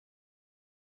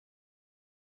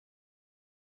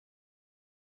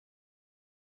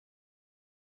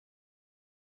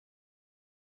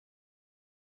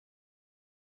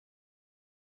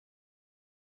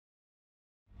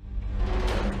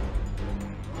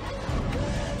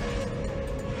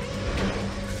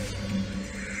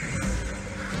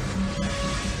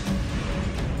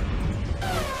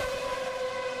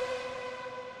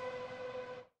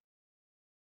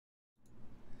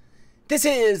This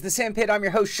is the Simpit. I'm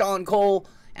your host, Sean Cole,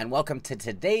 and welcome to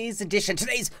today's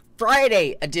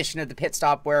Friday edition of the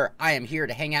Pitstop, where I am here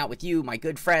to hang out with you, my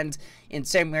good friends, in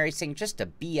sim racing, just to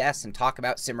BS and talk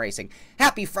about sim racing.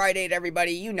 Happy Friday to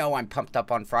everybody. You know I'm pumped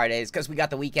up on Fridays because we got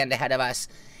the weekend ahead of us.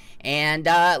 And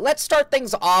let's start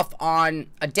things off on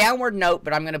a downward note,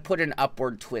 but I'm going to put an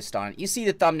upward twist on it. You see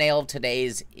the thumbnail of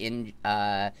today's image.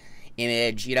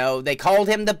 You know, they called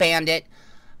him the Bandit.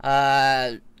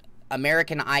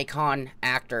 American icon,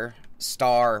 actor,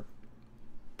 star,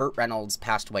 Burt Reynolds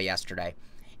passed away yesterday.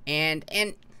 And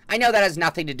I know that has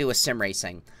nothing to do with sim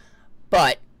racing.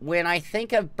 But when I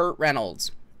think of Burt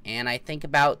Reynolds, and I think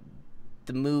about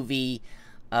the movie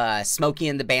Smokey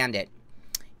and the Bandit,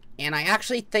 and I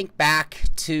actually think back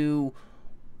to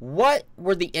what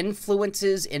were the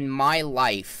influences in my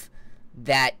life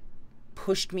that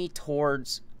pushed me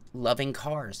towards loving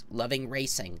cars, loving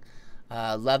racing,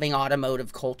 loving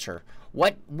automotive culture.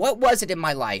 What was it in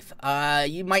my life?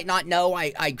 You might not know,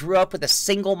 I grew up with a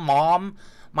single mom.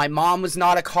 My mom was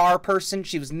not a car person.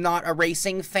 She was not a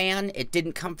racing fan. It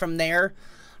didn't come from there.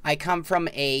 I come from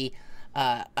a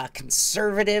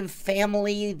conservative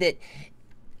family that,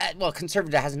 well,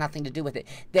 conservative has nothing to do with it,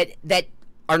 that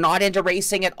are not into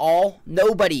racing at all.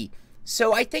 Nobody.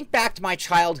 So I think back to my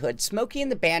childhood. Smokey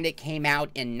and the Bandit came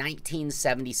out in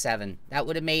 1977. That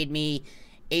would have made me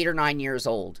 8 or 9 years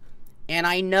old. And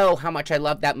I know how much I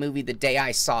loved that movie the day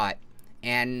I saw it.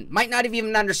 And might not have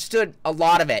even understood a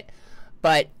lot of it.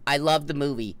 But I loved the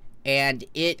movie. And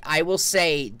I will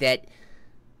say that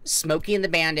Smokey and the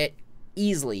Bandit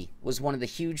easily was one of the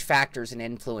huge factors and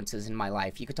influences in my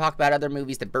life. You could talk about other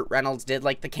movies that Burt Reynolds did,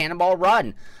 like the Cannonball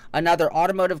Run, another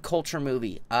automotive culture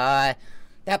movie. That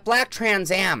black Trans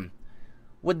Am,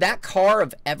 would that car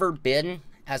have ever been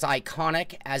as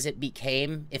iconic as it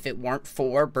became if it weren't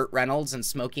for Burt Reynolds and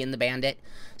Smokey and the Bandit?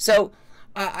 So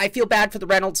I feel bad for the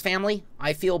Reynolds family.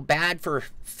 I feel bad for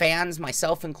fans,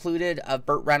 myself included, of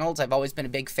Burt Reynolds. I've always been a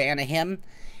big fan of him.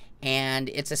 And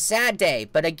it's a sad day.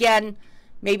 But again,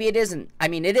 maybe it isn't. I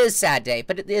mean, it is a sad day.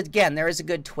 But again, there is a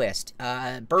good twist.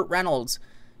 Burt Reynolds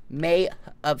may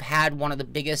have had one of the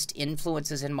biggest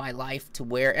influences in my life to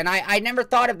where, and I never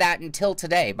thought of that until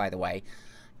today, by the way.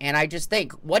 And I just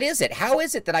think, what is it? How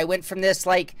is it that I went from this,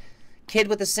 like, kid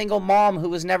with a single mom who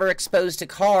was never exposed to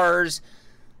cars?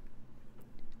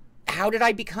 How did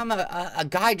I become a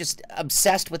guy just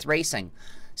obsessed with racing?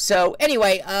 So,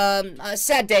 anyway, a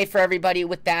sad day for everybody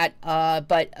with that.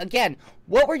 But, again,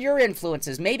 what were your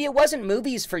influences? Maybe it wasn't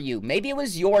movies for you. Maybe it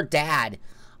was your dad.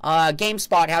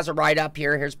 GameSpot has a write-up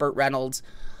here. Here's Burt Reynolds.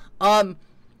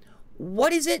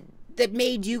 What is it that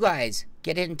made you guys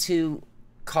get into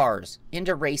cars,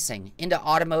 into racing, into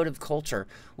automotive culture?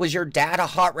 Was your dad a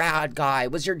hot rod guy?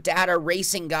 Was your dad a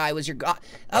racing guy? Was your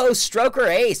oh, Stroker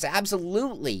Ace,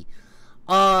 absolutely.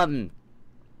 Was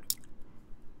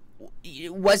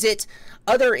it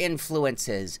other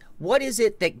influences? What is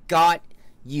it that got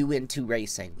you into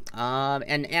racing?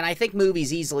 And I think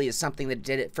movies easily is something that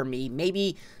did it for me.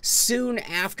 Maybe soon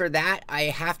after that, I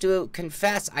have to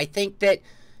confess, I think that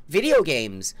video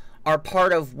games are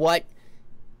part of what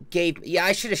gave, yeah,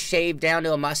 I should have shaved down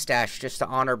to a mustache just to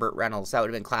honor Burt Reynolds. That would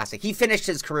have been classic. He finished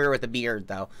his career with a beard,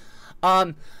 though.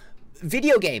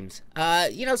 Video games.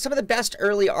 You know, some of the best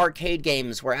early arcade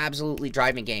games were absolutely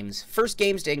driving games. First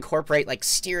games to incorporate, like,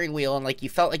 steering wheel and, like, you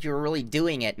felt like you were really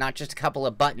doing it, not just a couple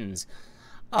of buttons.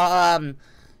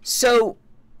 So,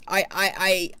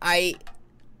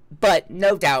 but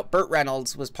no doubt, Burt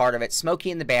Reynolds was part of it.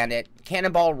 Smokey and the Bandit,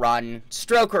 Cannonball Run,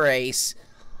 Stroker Ace,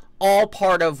 all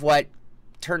part of what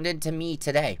turned into me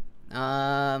today.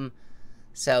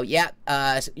 So yeah,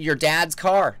 your dad's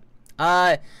car.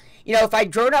 You know, if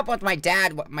I'd grown up with my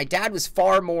dad was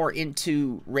far more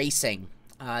into racing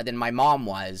than my mom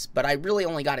was, but I really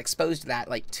only got exposed to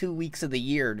that like 2 weeks of the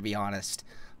year, to be honest.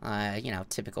 You know,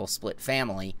 typical split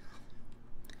family.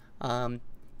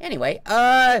 Anyway,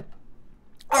 all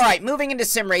right, moving into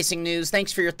sim racing news.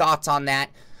 Thanks for your thoughts on that.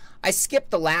 I skipped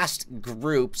the last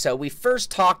group, so we first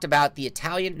talked about the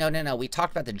Italian, no, we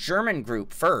talked about the German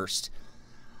group first.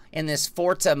 In this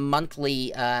Forza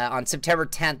monthly, on September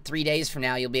 10th, 3 days from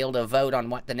now, you'll be able to vote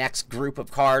on what the next group of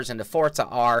cars into Forza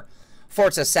are.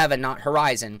 Forza 7, not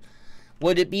Horizon.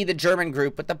 Would it be the German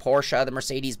group with the Porsche, the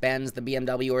Mercedes-Benz, the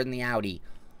BMW, or the Audi?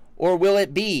 Or will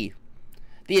it be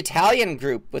the Italian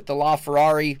group with the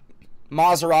LaFerrari,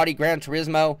 Maserati, Gran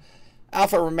Turismo,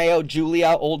 Alfa Romeo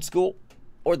Giulia, old school,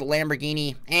 or the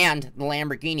Lamborghini and the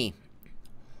Lamborghini?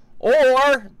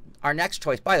 Or our next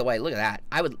choice, by the way, look at that.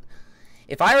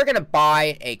 If I were going to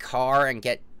buy a car and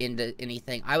get into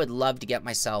anything, I would love to get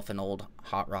myself an old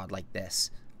hot rod like this.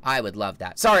 I would love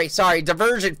that. Sorry, Friday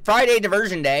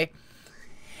diversion day.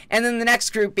 And then the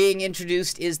next group being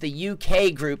introduced is the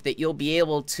UK group that you'll be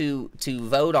able to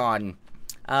vote on.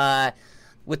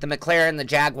 With the McLaren, the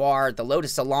Jaguar, the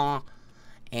Lotus Elan,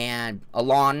 and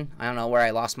Elan, I don't know where I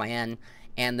lost my N,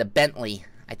 and the Bentley.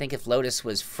 I think if Lotus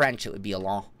was French, it would be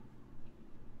Elan.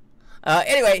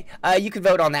 Anyway, you can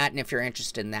vote on that, and if you're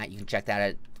interested in that, you can check that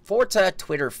at Forza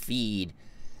Twitter feed.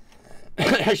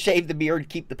 Shave the beard,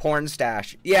 keep the porn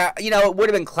stash. Yeah, you know, it would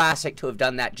have been classic to have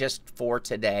done that just for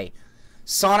today.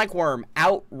 Sonic Worm,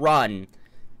 Outrun.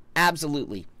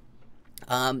 Absolutely.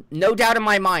 No doubt in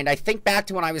my mind. I think back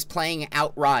to when I was playing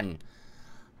Outrun.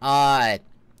 I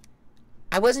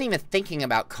wasn't even thinking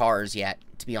about cars yet,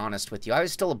 to be honest with you. I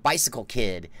was still a bicycle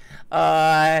kid.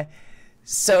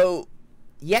 So,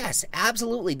 yes,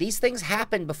 absolutely. These things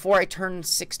happened before I turned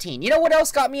 16. You know what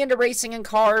else got me into racing and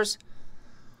cars?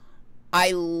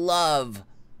 I love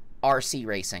RC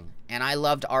racing, and I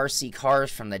loved RC cars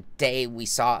from the day we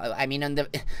saw. I mean,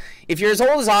 if you're as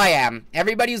old as I am,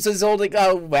 everybody's as old. Like,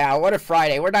 oh wow, what a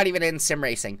Friday! We're not even in sim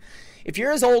racing. If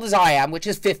you're as old as I am, which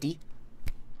is 50,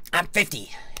 I'm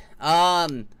 50.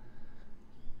 The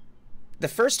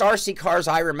first RC cars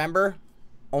I remember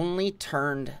only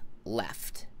turned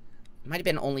left. It might have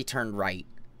been only turned right.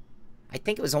 I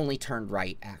think it was only turned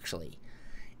right actually,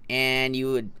 and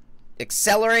you would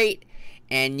accelerate.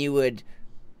 And you would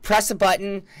press a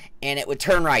button, and it would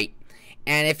turn right.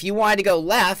 And if you wanted to go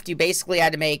left, you basically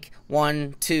had to make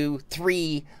 1, 2,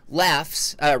 3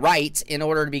 lefts, rights, in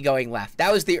order to be going left.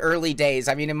 That was the early days.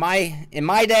 I mean, in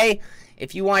my day,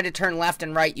 if you wanted to turn left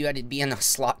and right, you had to be in a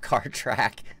slot car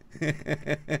track.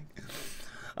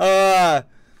 All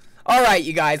right,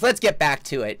 you guys, let's get back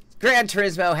to it. Gran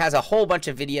Turismo has a whole bunch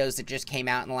of videos that just came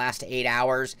out in the last 8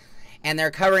 hours. And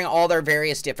they're covering all their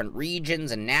various different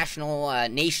regions and national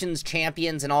nations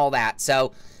champions and all that.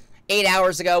 So 8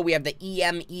 hours ago, we have the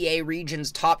EMEA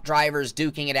region's top drivers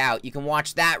duking it out. You can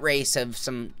watch that race of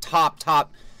some top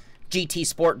GT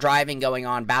Sport driving going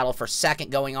on. Battle for second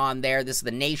going on there. This is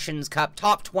the Nations Cup.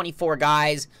 Top 24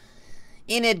 guys.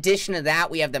 In addition to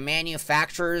that, we have the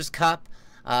Manufacturers Cup.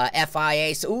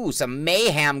 FIA. So, ooh, some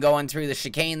mayhem going through the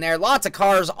chicane there. Lots of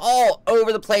cars all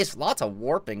over the place. Lots of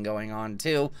warping going on,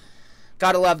 too.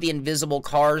 Gotta love the invisible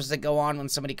cars that go on when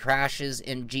somebody crashes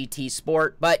in GT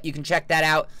Sport, but you can check that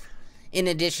out. In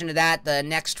addition to that, the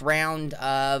next round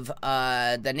of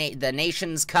the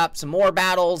Nations Cup, some more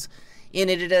battles. In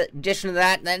addition to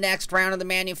that, the next round of the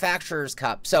Manufacturers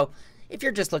Cup. So if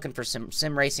you're just looking for some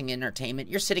sim racing entertainment,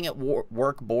 you're sitting at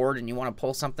work bored and you want to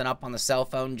pull something up on the cell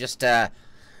phone just to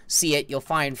see it, you'll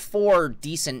find 4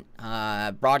 decent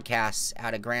broadcasts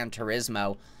out of Gran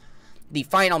Turismo. The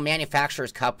final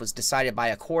Manufacturers Cup was decided by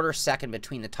a quarter second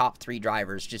between the top 3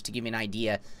 drivers, just to give you an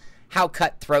idea how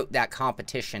cutthroat that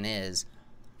competition is.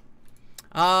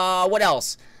 What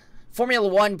else? Formula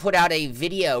One put out a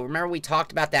video. Remember we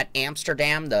talked about that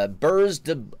Amsterdam, the Beurs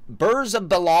de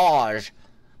Ballage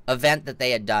event that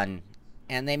they had done.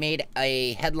 And they made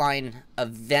a headline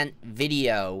event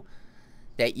video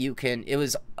that you can,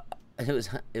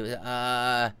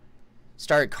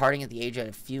 started karting at the age of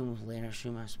a few later,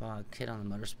 Schumacher spot, kid on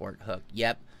the motorsport hook.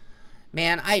 Yep.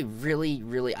 Man, I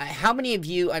really, how many of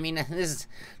you, I mean, this is,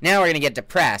 now we're going to get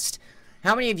depressed.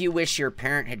 How many of you wish your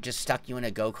parent had just stuck you in a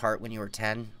go-kart when you were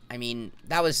 10? I mean,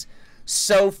 that was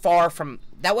so far from,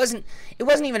 it wasn't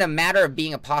even a matter of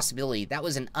being a possibility. That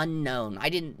was an unknown.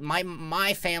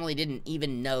 My family didn't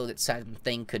even know that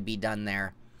something could be done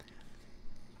there.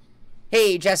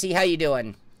 Hey, Jesse, how you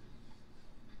doing?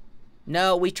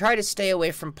 No, we try to stay away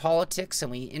from politics,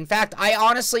 and in fact, I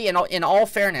honestly, in all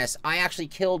fairness, I actually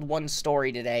killed one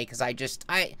story today, because I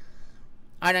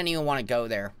don't even want to go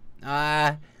there.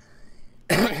 And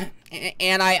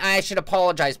I should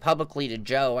apologize publicly to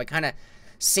Joe. I kind of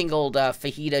singled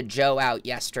Fajita Joe out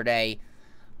yesterday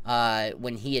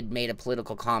when he had made a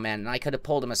political comment, and I could have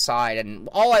pulled him aside, and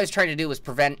all I was trying to do was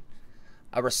prevent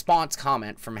a response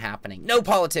comment from happening. No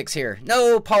politics here.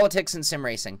 No politics in sim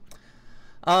racing.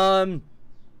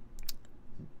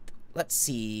 Let's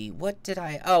see, what did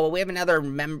oh, well, we have another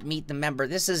meet the member.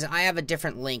 I have a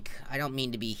different link. I don't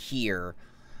mean to be here.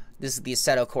 This is the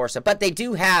Assetto Corsa, but they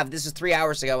do have, this is 3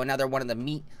 hours ago, another one of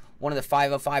the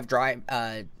 505 drive,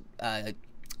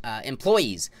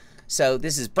 employees. So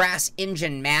this is Brass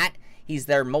Engine Matt. He's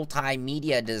their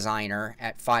multimedia designer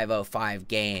at 505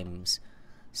 Games.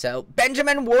 So,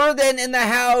 Benjamin Worthen in the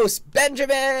house.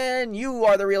 Benjamin, you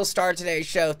are the real star of today's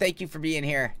show. Thank you for being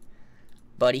here,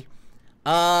 buddy.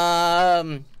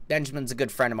 Benjamin's a good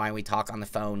friend of mine. We talk on the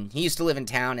phone. He used to live in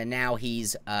town, and now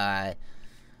he's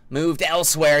moved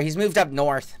elsewhere. He's moved up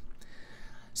north.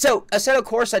 So, Assetto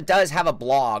Corsa does have a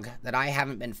blog that I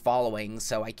haven't been following,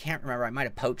 so I can't remember. I might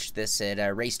have poached this at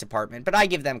a race department, but I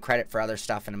give them credit for other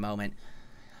stuff in a moment.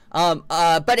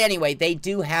 But anyway, they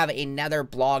do have another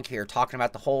blog here talking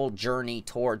about the whole journey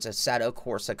towards Assetto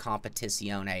Corsa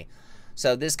Competizione.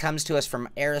 So this comes to us from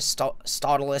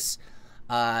Aristotelis,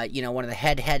 one of the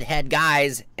head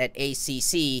guys at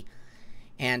ACC,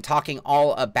 and talking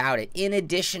all about it. In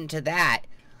addition to that,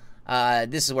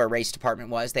 this is where race department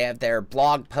was. They have their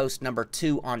blog post number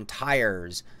 2 on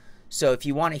tires. So if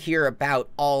you want to hear about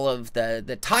all of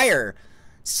the tire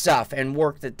stuff and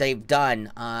work that they've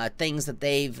done, things that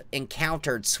they've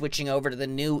encountered switching over to the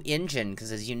new engine,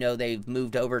 because as you know, they've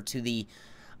moved over to the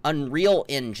Unreal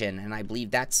engine, and I believe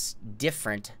that's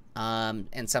different,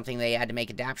 and something they had to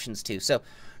make adaptations to. So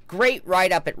great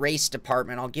write-up at race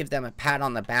department. I'll give them a pat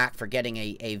on the back for getting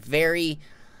a very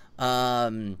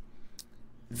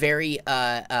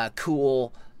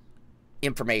cool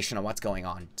information on what's going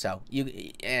on. So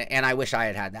and I wish I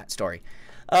had that story.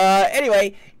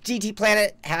 Anyway, GT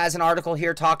Planet has an article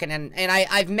here talking, and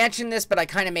I've mentioned this, but I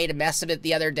kind of made a mess of it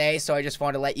the other day, so I just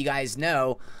wanted to let you guys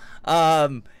know.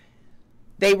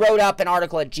 They wrote up an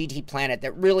article at GT Planet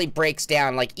that really breaks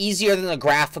down, like, easier than the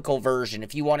graphical version,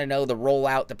 if you want to know the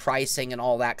rollout, the pricing, and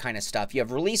all that kind of stuff. You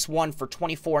have release 1 for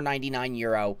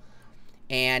 €24.99,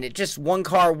 and it's just one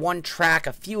car, one track,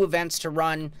 a few events to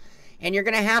run, and you're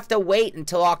going to have to wait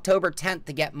until October 10th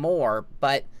to get more,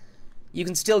 but you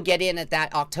can still get in at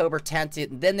that October 10th.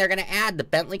 Then they're going to add the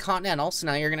Bentley Continental, so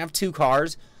now you're going to have 2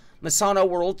 cars. Misano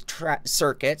World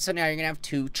Circuit, so now you're going to have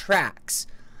 2 tracks.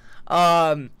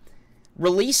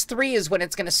 Release 3 is when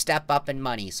it's going to step up in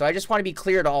money. So I just want to be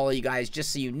clear to all of you guys,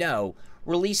 just so you know.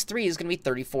 Release 3 is going to be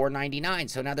 $34.99,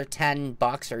 so another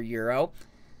 $10 or euro.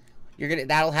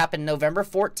 That'll happen November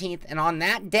 14th, and on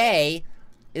that day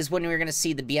is when we're going to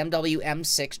see the BMW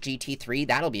M6 GT3.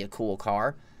 That'll be a cool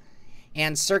car.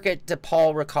 And Circuit de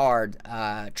Paul Ricard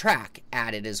track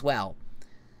added as well.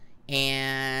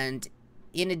 And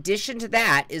in addition to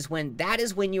that is when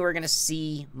you are going to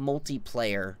see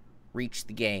multiplayer reach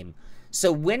the game. So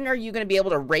when are you going to be able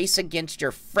to race against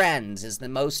your friends is the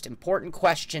most important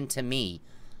question to me.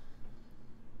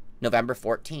 November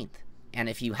 14th. And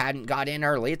if you hadn't got in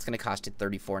early, it's going to cost you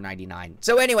 $34.99.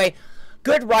 So anyway,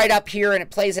 good write-up here, and it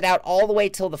plays it out all the way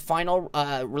till the final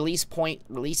release point,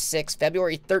 release 6,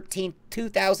 February 13th,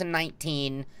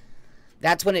 2019.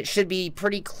 That's when it should be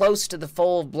pretty close to the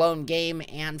full-blown game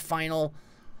and final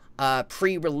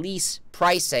pre-release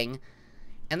pricing.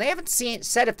 And they haven't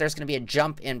said if there's going to be a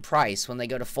jump in price when they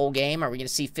go to full game. Are we going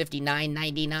to see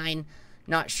 $59.99?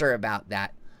 Not sure about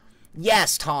that.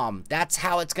 Yes, Tom, that's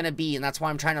how it's going to be, and that's why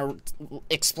I'm trying to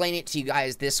explain it to you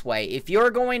guys this way. If you're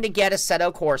going to get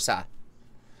Assetto Corsa,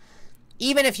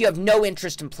 even if you have no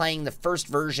interest in playing the first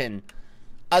version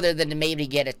other than to maybe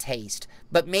get a taste,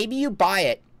 but maybe you buy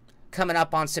it coming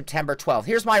up on September 12th.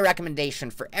 Here's my recommendation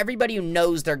for everybody who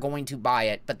knows they're going to buy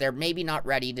it, but they're maybe not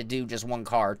ready to do just 1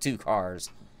 car, 2 cars.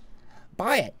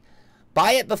 Buy it.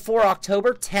 Buy it before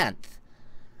October 10th.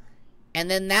 And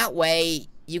then that way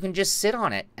you can just sit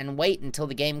on it and wait until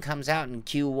the game comes out in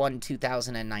Q1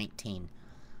 2019.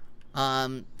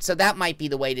 So that might be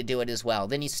the way to do it as well.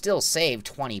 Then you still save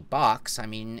 $20. I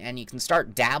mean, and you can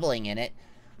start dabbling in it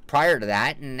prior to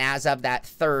that. And as of that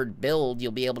 3rd build,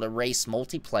 you'll be able to race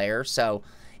multiplayer. So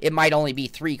it might only be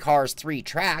 3 cars, 3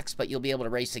 tracks, but you'll be able to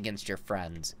race against your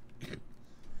friends.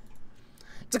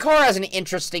 Dakar has an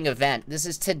interesting event. This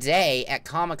is today at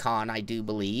Comic-Con, I do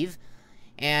believe.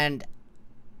 And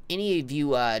any of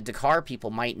you Dakar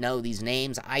people might know these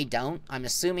names. I don't. I'm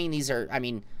assuming these are, I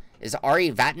mean, is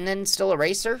Ari Vatanen still a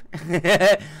racer?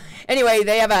 Anyway,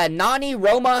 they have Nani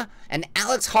Roma and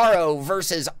Alex Haro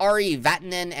versus Ari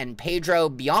Vatanen and Pedro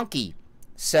Bianchi.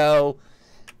 So,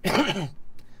 you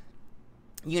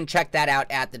can check that out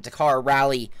at the Dakar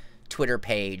Rally Twitter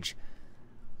page.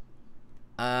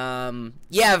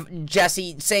 Yeah,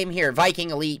 Jesse, same here. Viking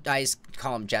Elite, I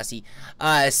call him Jesse,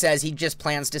 says he just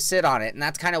plans to sit on it. And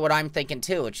that's kind of what I'm thinking,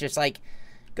 too. It's just like,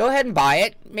 go ahead and buy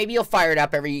it. Maybe you'll fire it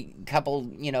up every couple,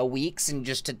 weeks and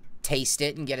just to taste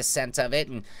it and get a sense of it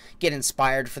and get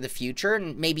inspired for the future.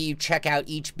 And maybe you check out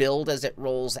each build as it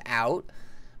rolls out.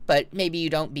 But maybe you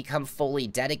don't become fully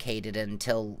dedicated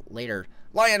until later.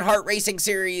 Lionheart Racing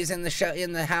Series in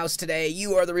the house today.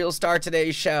 You are the real star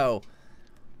today's show.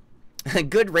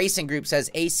 Good Racing Group says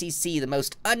ACC, the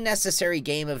most unnecessary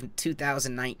game of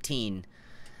 2019.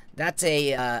 That's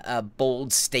a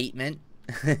bold statement.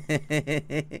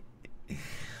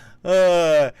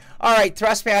 All right,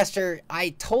 Thrustmaster, I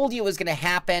told you it was going to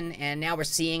happen, and now we're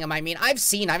seeing them. I mean, I've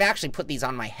actually put these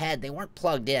on my head. They weren't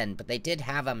plugged in, but they did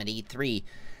have them at E3.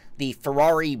 the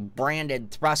Ferrari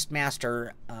branded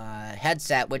Thrustmaster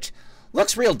headset, which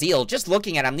looks real deal. Just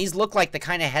looking at them, these look like the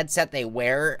kind of headset they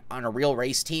wear on a real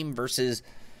race team versus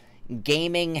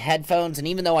gaming headphones. And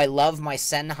even though I love my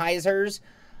Sennheisers,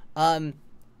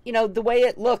 you know, the way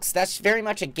it looks, that's very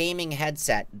much a gaming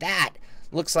headset. That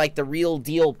looks like the real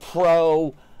deal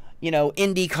pro, you know,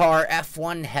 IndyCar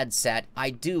F1 headset.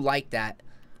 I do like that.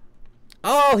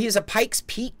 Oh, he's a Pikes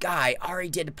Peak guy. Already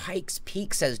did Pikes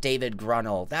Peak, says David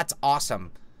Grunnell. That's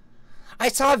awesome. I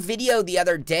saw a video the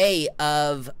other day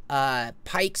of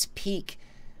Pikes Peak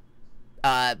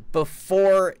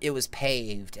before it was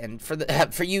paved. And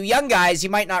for you young guys,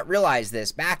 you might not realize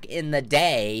this. Back in the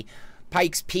day,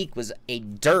 Pikes Peak was a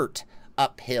dirt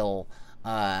uphill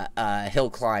hill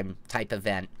climb type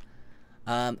event.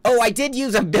 Oh, I did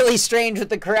use them. Billy Strange with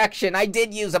the correction. I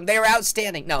did use them. They were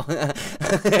outstanding. No.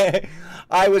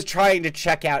 I was trying to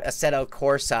check out Assetto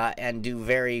Corsa and do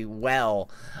very well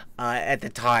at the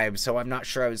time, so I'm not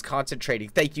sure I was concentrating.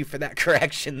 Thank you for that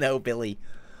correction, though, Billy.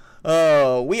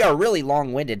 Oh, we are really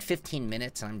long-winded. 15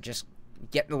 minutes. I'm just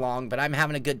getting along, but I'm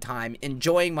having a good time.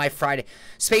 Enjoying my Friday.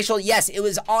 Spatial, yes, it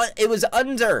was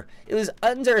under. It was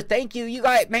under. Thank you. You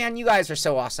guys, man, you guys are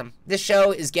so awesome. This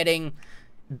show is getting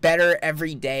better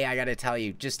every day, I gotta tell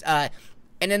you. Just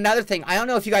and another thing, I don't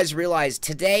know if you guys realize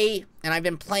today, and I've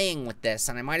been playing with this,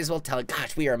 and I might as well tell it.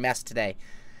 Gosh, we are a mess today.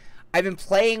 I've been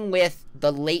playing with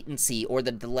the latency or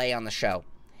the delay on the show,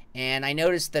 and I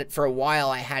noticed that for a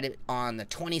while I had it on the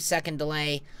 20-second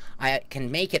delay. I can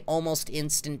make it almost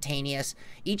instantaneous.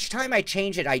 Each time I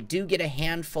change it, I do get a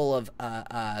handful of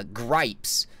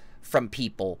gripes from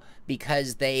people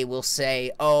because they will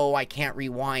say, oh, I can't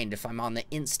rewind if I'm on the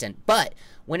instant. But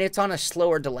when it's on a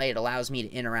slower delay, it allows me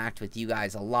to interact with you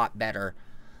guys a lot better.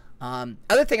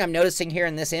 Other thing I'm noticing here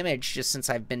in this image, just since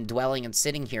I've been dwelling and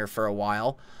sitting here for a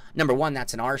while, number one,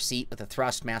 that's an R seat with a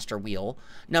Thrustmaster wheel.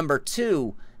 Number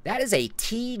two, that is a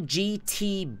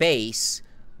TGT base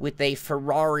with a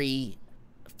Ferrari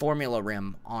Formula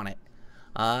rim on it.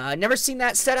 I've never seen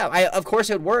that set up. Of course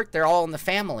it would work. They're all in the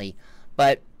family.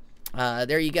 But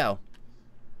there you go.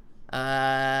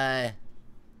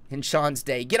 In Sean's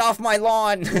day. Get off my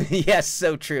lawn! Yes,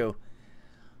 so true.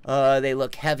 They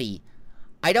look heavy.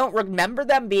 I don't remember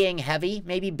them being heavy.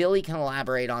 Maybe Billy can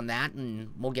elaborate on that,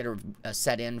 and we'll get a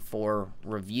set in for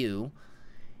review.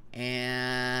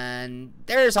 And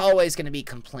there's always going to be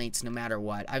complaints no matter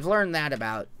what. I've learned that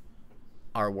about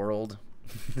our world.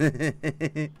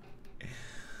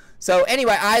 So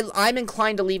anyway, I'm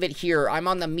inclined to leave it here. I'm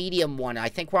on the medium one. I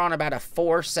think we're on about a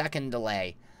 4-second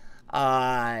delay.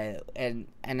 And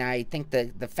I think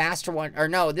the faster one, or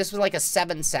no, this was like a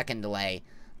 7-second delay.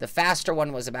 The faster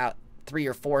one was about 3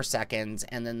 or 4 seconds,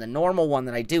 and then the normal one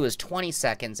that I do is 20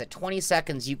 seconds. At 20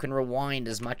 seconds, you can rewind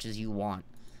as much as you want.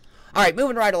 All right,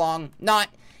 moving right along. Not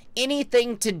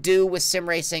anything to do with sim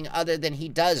racing other than he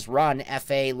does run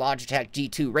FA Logitech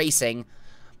G2 Racing,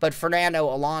 but Fernando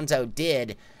Alonso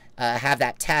did have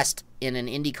that test in an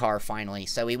IndyCar finally.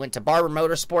 So he went to Barber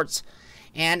Motorsports,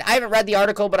 and I haven't read the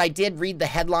article, but I did read the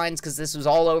headlines because this was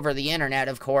all over the internet,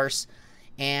 of course,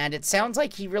 and it sounds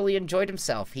like he really enjoyed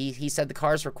himself. He said the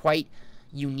cars were quite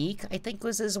unique, I think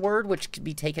was his word, which could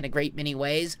be taken a great many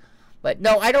ways. But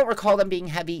no, I don't recall them being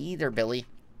heavy either, Billy.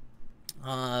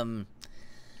 Moto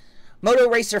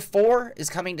Racer 4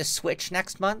 is coming to Switch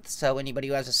next month, so anybody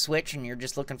who has a Switch and you're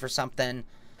just looking for something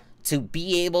to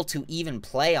be able to even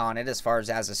play on it as far as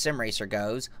a sim racer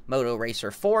goes, Moto Racer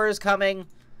 4 is coming.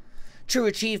 True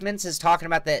Achievements is talking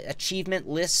about the achievement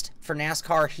list for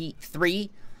NASCAR Heat 3,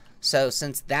 so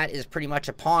since that is pretty much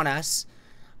upon us,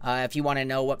 if you want to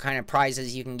know what kind of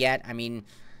prizes you can get, I mean,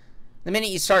 the minute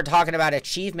you start talking about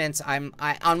achievements,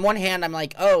 on one hand, I'm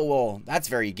like, oh, well, that's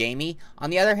very gamey. On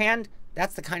the other hand,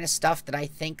 that's the kind of stuff that I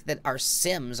think that our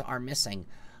sims are missing.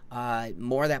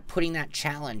 More that putting that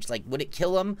challenge. Like, would it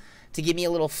kill them to give me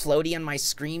a little floaty on my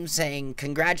screen saying,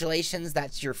 congratulations,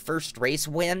 that's your first race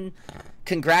win?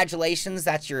 Congratulations,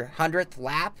 that's your 100th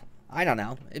lap? I don't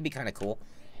know. It'd be kind of cool.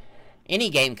 Any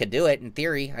game could do it, in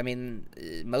theory. I mean,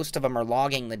 most of them are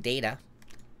logging the data.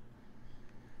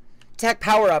 Tech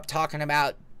Power Up talking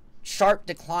about sharp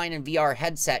decline in VR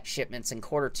headset shipments in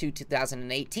Q2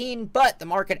 2018, but the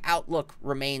market outlook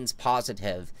remains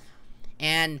positive.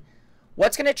 And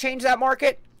what's going to change that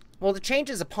market? Well, the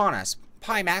change is upon us.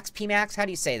 PMax, how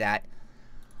do you say that?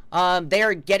 They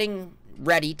are getting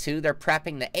ready they're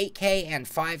prepping the 8K and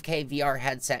 5K VR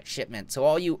headset shipment. So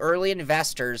all you early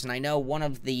investors, and I know one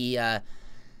of the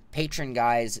patron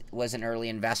guys was an early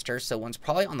investor, so one's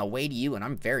probably on the way to you, and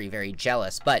I'm very, very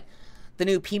jealous. But the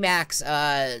new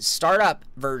PMax startup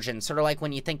version, sort of like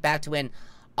when you think back to when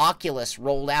Oculus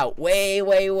rolled out way,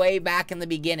 way, way back in the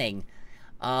beginning.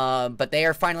 But they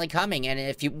are finally coming.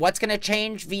 And what's going to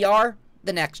change VR?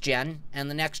 The next gen.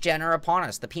 And the next gen are upon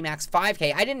us. The PMAX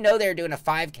 5K. I didn't know they were doing a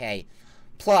 5K.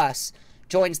 Plus,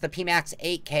 joins the PMAX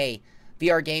 8K.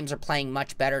 VR games are playing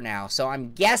much better now. So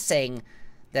I'm guessing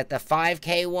that the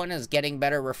 5K one is getting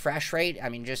better refresh rate. I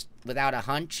mean, just without a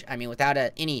hunch. I mean, without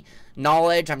any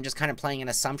knowledge. I'm just kind of playing an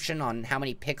assumption on how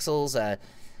many pixels a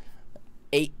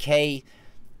 8K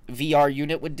VR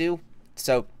unit would do.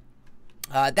 So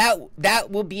that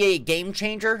will be a game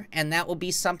changer, and that will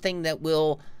be something that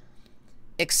will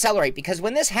accelerate, because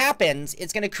when this happens,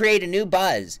 it's going to create a new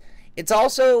buzz. It's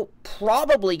also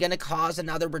probably going to cause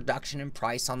another reduction in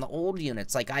price on the old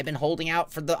units, like I've been holding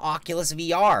out for the Oculus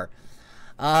VR.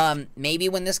 Maybe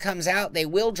when this comes out, they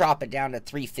will drop it down to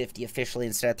 $350 officially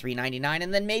instead of $399,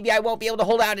 and then maybe I won't be able to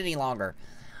hold out any longer.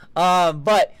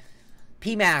 But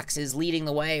PMAX is leading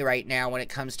the way right now when it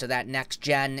comes to that next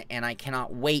gen, and I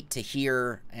cannot wait to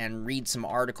hear and read some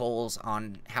articles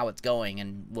on how it's going,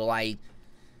 and when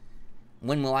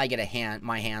will I get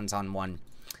my hands on one.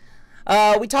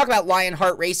 We talk about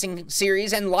Lionheart Racing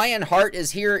Series, and Lionheart is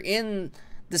here in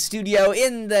the studio,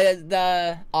 in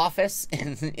the office,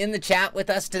 in the chat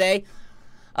with us today.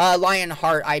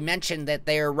 Lionheart, I mentioned that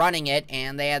they're running it,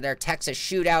 and they had their Texas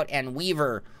Shootout, and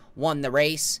Weaver won the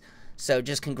race. So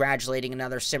just congratulating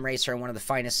another sim racer and one of the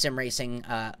finest sim racing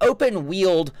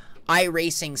open-wheeled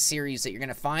iRacing series that you're going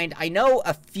to find. I know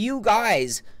a few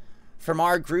guys from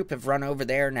our group have run over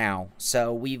there now,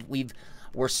 so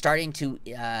we're starting to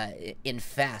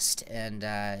infest and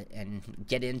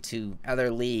get into other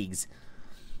leagues.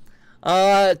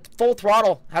 Full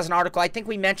Throttle has an article. I think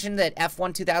we mentioned that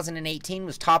F1 2018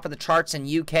 was top of the charts in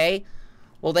UK.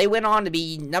 Well, they went on to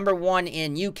be #1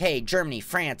 in UK, Germany,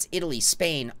 France, Italy,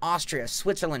 Spain, Austria,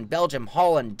 Switzerland, Belgium,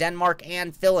 Holland, Denmark,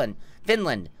 and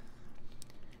Finland.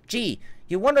 Gee,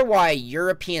 you wonder why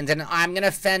Europeans, and I'm going to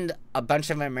offend a bunch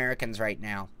of Americans right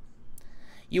now.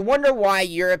 You wonder why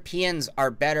Europeans are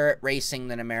better at racing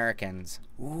than Americans.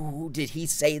 Ooh, did he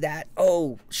say that?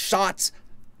 Oh, shots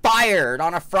fired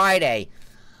on a Friday.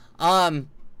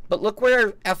 But look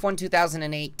where F1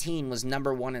 2018 was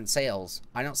 #1 in sales.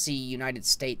 I don't see United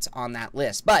States on that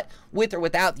list. But with or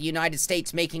without the United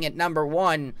States making it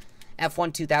 #1,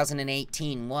 F1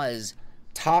 2018 was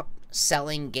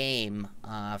top-selling game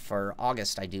for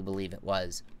August, I do believe it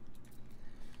was.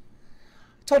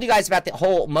 I told you guys about the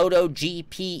whole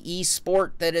MotoGP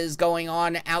esport that is going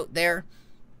on out there.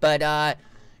 But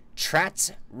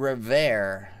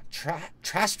Trastevere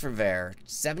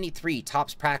 73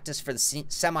 tops practice for the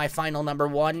semifinal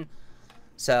 #1.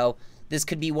 So this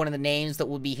could be one of the names that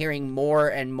we'll be hearing more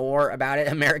and more about it.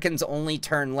 Americans only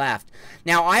turn left.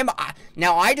 Now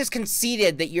I just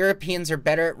conceded that Europeans are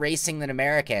better at racing than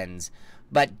Americans,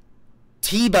 but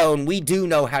T-Bone, we do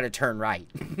know how to turn right,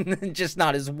 just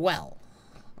not as well.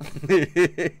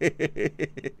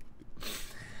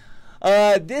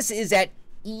 This is at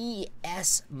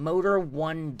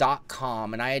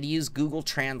esmotor1.com, and I had to use Google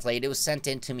Translate. It was sent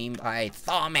in to me by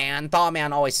Thawman.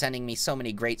 Thawman always sending me so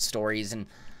many great stories, and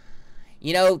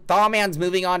you know, Thawman's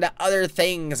moving on to other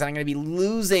things, and I'm going to be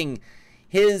losing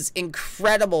his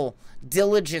incredible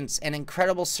diligence and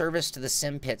incredible service to the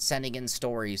Simpit, sending in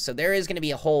stories. So there is going to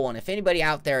be a hole, and if anybody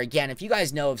out there, again, if you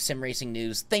guys know of sim racing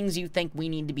news, things you think we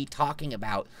need to be talking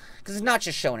about, because it's not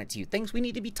just showing it to you, things we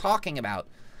need to be talking about,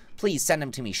 please send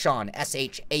them to me, Sean,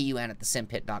 S-H-A-U-N at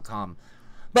thesimpit.com.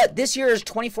 But this year's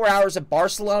 24 Hours of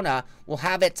Barcelona will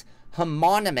have its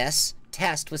homonymous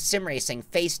test with sim racing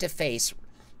face-to-face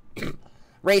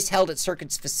race held at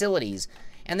Circuit's facilities.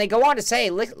 And they go on to say,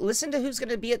 listen to who's going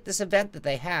to be at this event that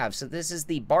they have. So this is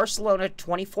the Barcelona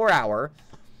 24-hour.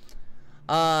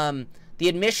 The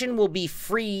admission will be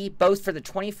free both for the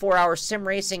 24-hour sim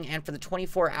racing and for the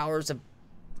 24 hours of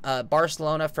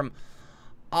Barcelona from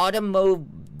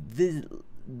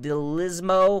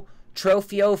Automobilismo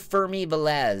Trofeo Fermi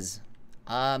Velez.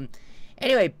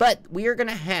 Anyway, but we are going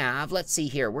to have, let's see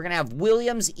here, we're going to have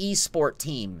Williams Esport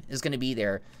Team is going to be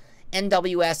there.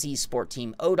 NWS Esport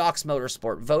Team, Odox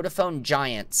Motorsport, Vodafone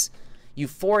Giants,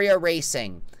 Euphoria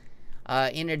Racing.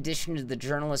 In addition to the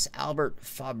journalist Albert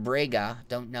Fabrega,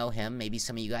 don't know him, maybe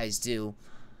some of you guys do,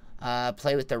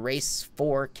 play with the Race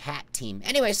 4 Cat Team.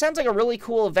 Anyway, sounds like a really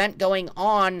cool event going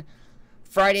on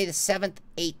Friday the 7th,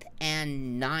 8th,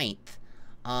 and 9th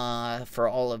for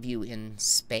all of you in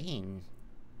Spain.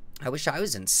 I wish I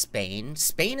was in Spain.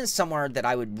 Spain is somewhere that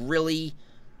I would really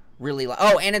like.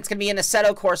 Oh, and it's going to be in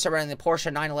Assetto Corsa running the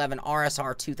Porsche 911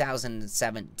 RSR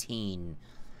 2017.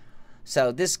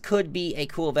 So this could be a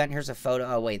cool event. Here's a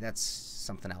photo. Oh, wait, that's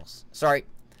something else. Sorry.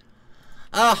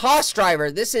 Haas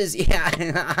driver. This is, yeah,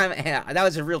 yeah, that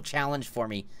was a real challenge for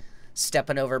me,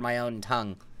 stepping over my own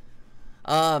tongue.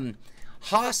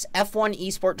 Haas F1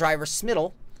 Esport driver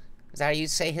Smittle. Is that how you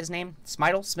say his name?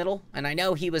 Smittle? And I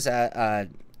know he was a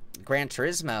Gran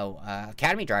Turismo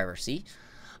Academy driver, see?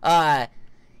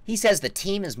 He says the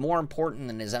team is more important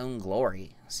than his own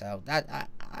glory. So that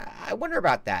I wonder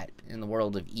about that in the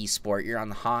world of esport. You're on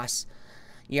the Haas.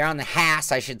 You're on the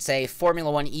Haas, I should say, Formula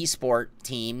One esport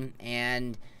team.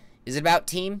 And is it about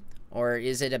team or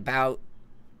is it about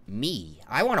me?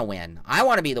 I want to win. I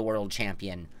want to be the world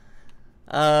champion.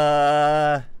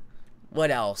 What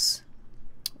else?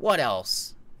 What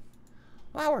else?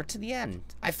 Wow, we're to the end.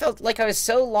 I felt like I was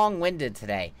so long-winded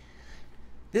today.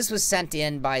 This was sent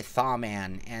in by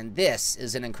Thawman, and this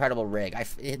is an incredible rig.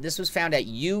 This was found at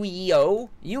ueo.info.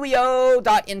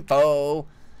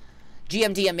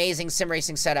 GMD amazing sim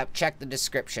racing setup. Check the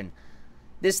description.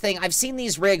 This thing, I've seen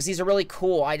these rigs. These are really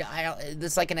cool.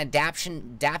 This is like an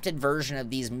adapted version of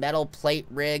these metal plate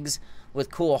rigs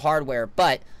with cool hardware.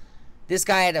 But this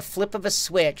guy, at a flip of a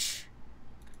switch,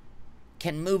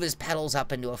 can move his pedals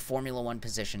up into a Formula One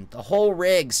position. The whole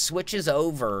rig switches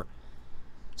over.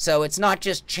 So it's not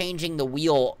just changing the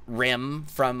wheel rim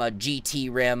from a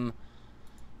GT rim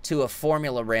to a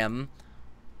Formula rim,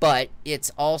 but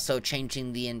it's also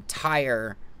changing the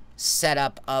entire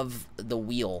setup of the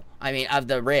wheel. I mean, of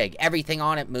the rig. Everything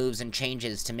on it moves and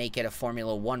changes to make it a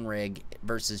Formula One rig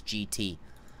versus GT.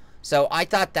 So I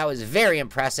thought that was very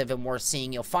impressive and worth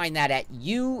seeing. You'll find that at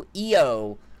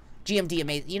UEO GMD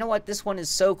Amazing. You know what? This one is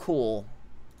so cool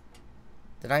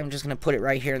that I'm just going to put it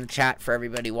right here in the chat for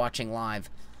everybody watching live.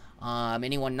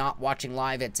 Anyone not watching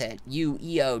live, it's at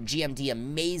UEO GMD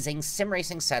Amazing Sim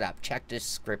Racing Setup. Check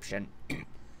description.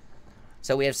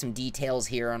 So we have some details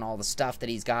here on all the stuff that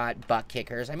he's got. Butt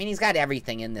kickers. I mean, he's got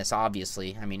everything in this,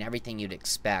 obviously. I mean, everything you'd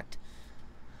expect.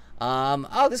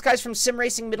 Oh, this guy's from Sim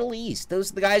Racing Middle East.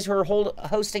 Those are the guys who are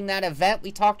hosting that event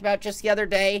we talked about just the other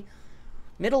day.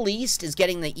 Middle East is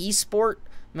getting the eSport,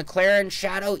 McLaren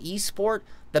Shadow eSport.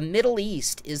 The Middle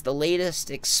East is the latest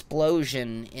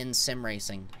explosion in sim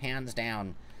racing, hands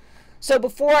down. So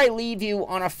before I leave you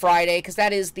on a Friday, because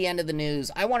that is the end of the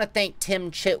news, I want to thank Tim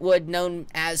Chitwood, known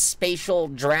as Spatial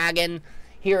Dragon,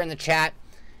 here in the chat.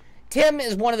 Tim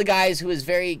is one of the guys who is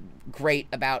very great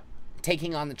about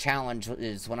taking on the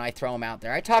challenges when I throw them out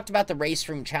there. I talked about the race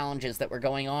room challenges that were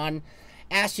going on,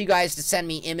 asked you guys to send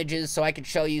me images so I could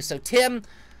show you. So Tim,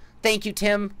 thank you,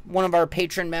 Tim, one of our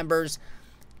patron members.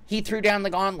 He threw down the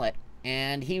gauntlet,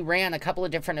 and he ran a couple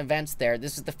of different events there.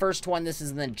 This is the first one. This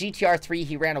is in the GTR3.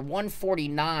 He ran a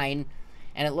 149,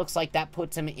 and it looks like that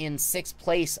puts him in 6th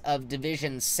place of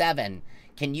Division 7.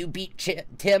 Can you beat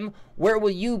Tim? Where will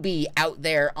you be out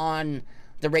there on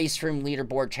the Race Room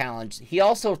Leaderboard Challenge? He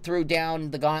also threw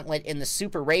down the gauntlet in the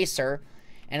Super Racer,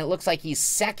 and it looks like he's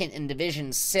 2nd in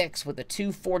Division 6 with a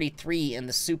 243 in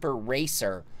the Super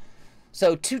Racer.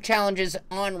 So 2 challenges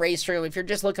on Race Room. If you're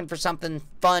just looking for something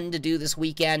fun to do this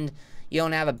weekend, you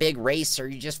don't have a big race, or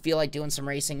you just feel like doing some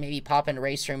racing, maybe pop into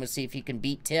Race Room and see if you can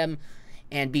beat Tim.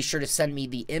 And be sure to send me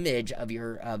the image of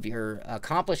your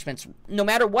accomplishments, no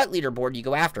matter what leaderboard you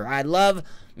go after. I love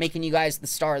making you guys the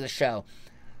star of the show.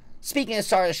 Speaking of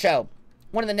star of the show,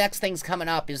 one of the next things coming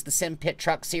up is the Simpit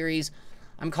Truck Series.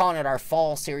 I'm calling it our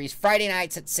fall series. Friday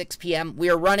nights at 6 p.m. We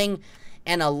are running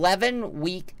an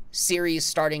 11-week series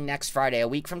starting next Friday, a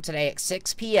week from today at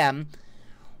 6 p.m.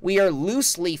 We are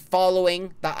loosely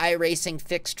following the iRacing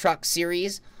Fixed Truck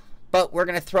Series, but we're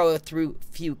going to throw through a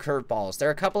few curveballs. There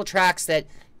are a couple of tracks that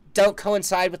don't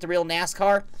coincide with the real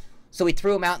NASCAR, so we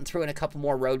threw them out and threw in a couple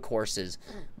more road courses.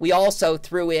 We also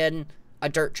threw in a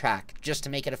dirt track just to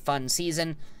make it a fun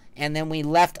season, and then we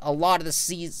left a lot of the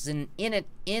season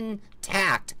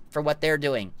intact for what they're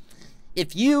doing.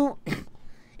 If you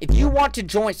want to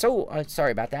join,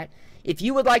 sorry about that. If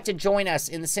you would like to join us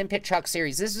in the Simpit Truck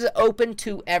Series, this is open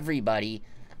to everybody.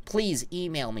 Please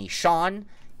email me,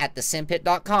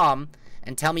 Sean@thesimpit.com,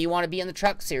 and tell me you want to be in the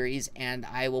Truck Series, and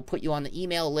I will put you on the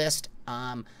email list.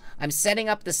 I'm setting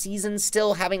up the season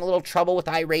still, having a little trouble with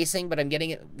iRacing, but I'm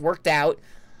getting it worked out.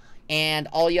 And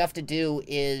all you have to do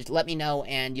is let me know,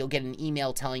 and you'll get an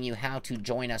email telling you how to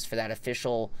join us for that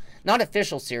official, not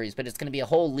official series, but it's going to be a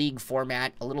whole league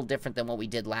format, a little different than what we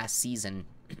did last season.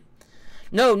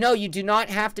 No, you do not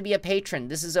have to be a patron.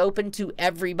 This is open to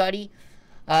everybody.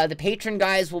 The patron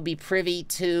guys will be privy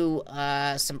to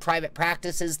some private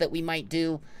practices that we might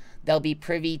do. They'll be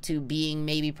privy to being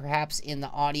maybe perhaps in the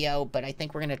audio, but I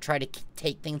think we're going to try to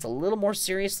take things a little more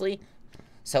seriously.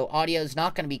 So audio is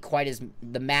not going to be quite as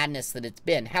the madness that it's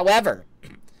been. However,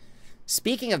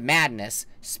 speaking of madness,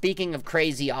 speaking of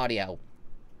crazy audio,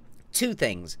 two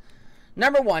things.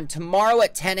 Number one, tomorrow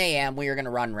at 10 a.m. we are going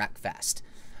to run Wreckfest.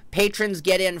 Patrons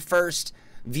get in first,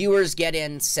 viewers get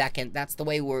in second. That's the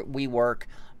way we work.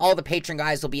 All the patron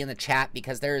guys will be in the chat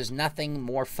because there is nothing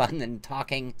more fun than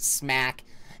talking smack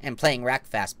and playing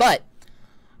Wreckfest. But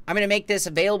I'm going to make this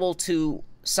available to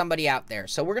somebody out there.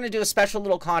 So we're going to do a special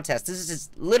little contest. This is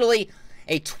literally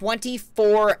a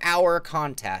 24-hour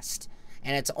contest,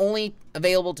 and it's only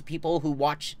available to people who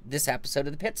watch this episode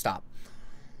of the Pit Stop.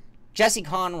 Jesse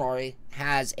Conroy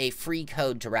has a free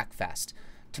code to Wreckfest.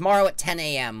 Tomorrow at 10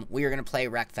 a.m., we are going to play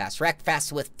Wreckfest.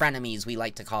 Wreckfest with frenemies, we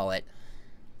like to call it.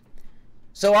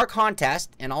 So our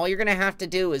contest, and all you're going to have to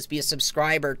do is be a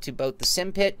subscriber to both the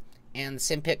Simpit and the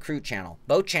Simpit Crew channel.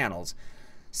 Both channels.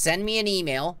 Send me an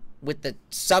email with the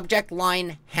subject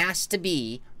line has to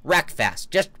be Wreckfest.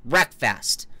 Just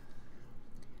Wreckfest.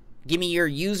 Give me your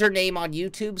username on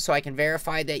YouTube so I can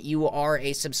verify that you are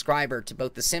a subscriber to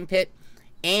both the Simpit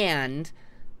and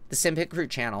the Simpit Crew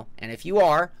channel. And if you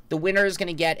are, the winner is going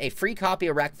to get a free copy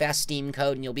of Wreckfest Steam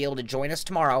code, and you'll be able to join us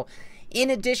tomorrow. In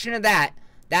addition to that,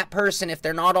 that person, if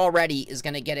they're not already, is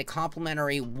going to get a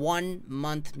complimentary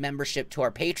 1-month membership to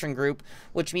our patron group,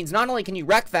 which means not only can you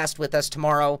Wreckfest with us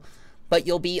tomorrow, but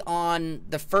you'll be on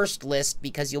the first list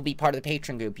because you'll be part of the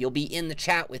patron group. You'll be in the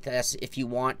chat with us if you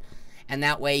want, and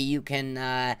that way you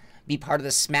can be part of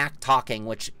the smack talking,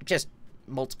 which just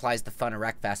multiplies the fun of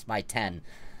Wreckfest by 10.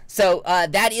 So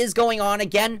that is going on.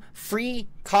 Again, free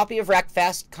copy of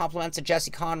Wreckfest, compliments of Jesse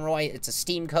Conroy. It's a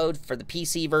Steam code for the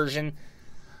PC version.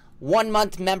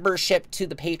 1-month membership to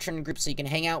the patron group so you can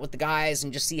hang out with the guys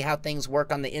and just see how things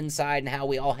work on the inside and how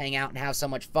we all hang out and have so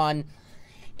much fun.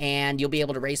 And you'll be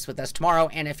able to race with us tomorrow.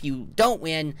 And if you don't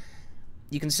win,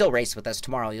 you can still race with us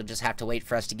tomorrow. You'll just have to wait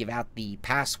for us to give out the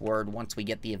password once we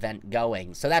get the event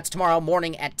going. So that's tomorrow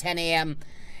morning at 10 a.m.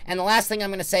 And the last thing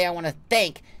I'm going to say, I want to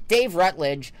thank Dave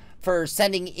Rutledge for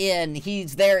sending in.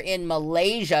 He's there in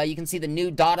Malaysia. You can see the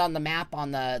new dot on the map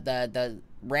on the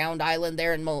round island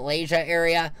there in Malaysia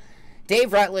area.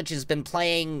 Dave Rutledge has been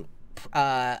playing,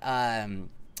 come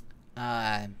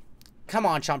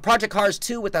on, Sean, Project Cars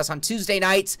 2 with us on Tuesday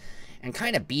nights and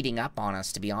kind of beating up on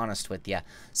us, to be honest with you.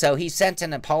 So he sent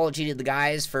an apology to the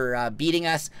guys for beating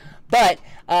us. But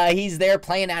he's there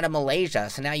playing out of Malaysia.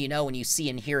 So now you know when you see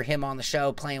and hear him on the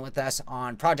show playing with us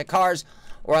on Project Cars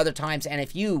or other times. And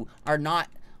if you are not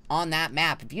on that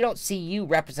map, if you don't see you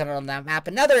represented on that map,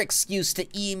 another excuse to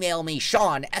email me,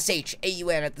 Sean,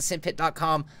 SHAUN at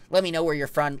thesimpit.com. Let me know where you're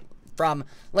from.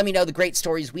 Let me know the great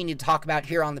stories we need to talk about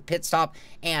here on the Pit Stop.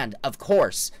 And, of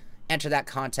course, enter that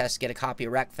contest, get a copy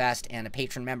of Wreckfest and a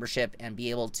patron membership, and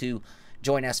be able to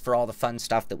join us for all the fun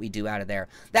stuff that we do out of there.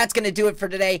 That's going to do it for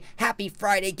today. Happy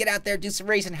Friday. Get out there, do some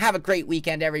racing. Have a great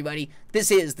weekend, everybody.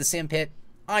 This is the Simpit.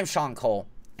 I'm Sean Cole,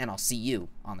 and I'll see you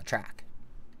on the track.